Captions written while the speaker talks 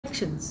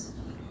elections.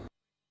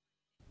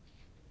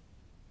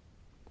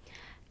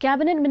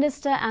 Cabinet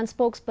Minister and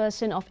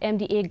spokesperson of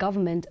MDA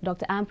government,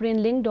 Dr. Ampreen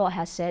Lyngdoh,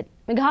 has said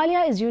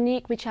Meghalaya is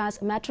unique, which has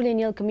a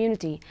matrilineal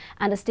community,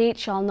 and the state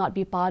shall not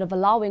be part of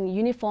allowing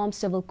uniform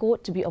civil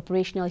code to be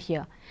operational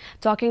here.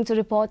 Talking to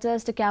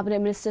reporters, the Cabinet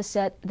Minister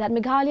said that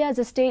Meghalaya is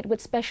a state with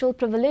special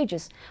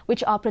privileges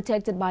which are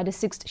protected by the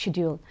 6th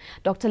schedule.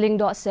 Dr.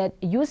 Lyngdoh said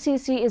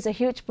UCC is a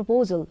huge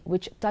proposal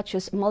which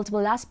touches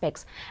multiple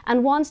aspects,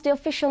 and once the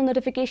official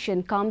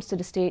notification comes to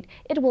the state,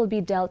 it will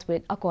be dealt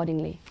with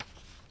accordingly.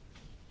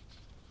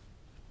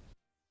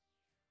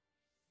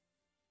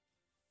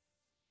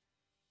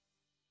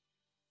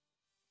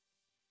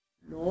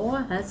 Law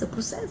has a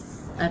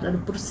process and a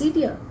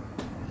procedure.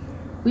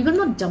 We will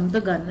not jump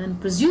the gun and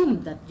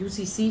presume that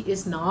UCC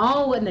is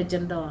now an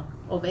agenda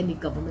of any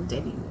government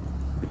anymore.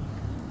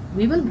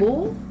 We will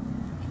go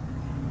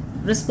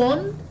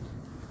respond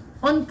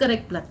on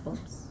correct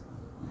platforms.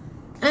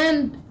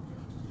 And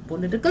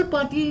political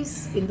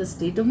parties in the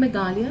state of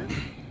Meghalaya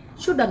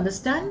should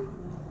understand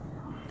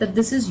that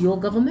this is your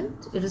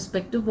government,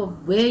 irrespective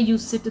of where you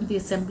sit in the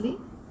assembly.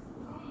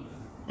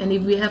 And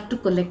if we have to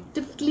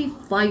collectively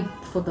fight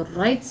for the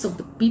rights of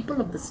the people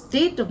of the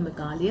state of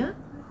Meghalaya,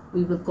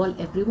 we will call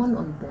everyone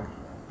on board.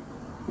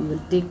 We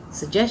will take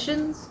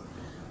suggestions,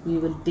 we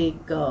will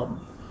take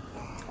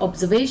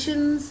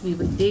observations, we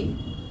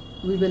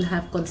will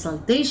have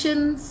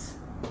consultations.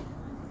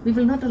 We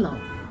will not allow.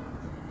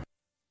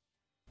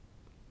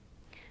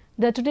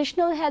 The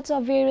traditional heads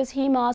of various Himas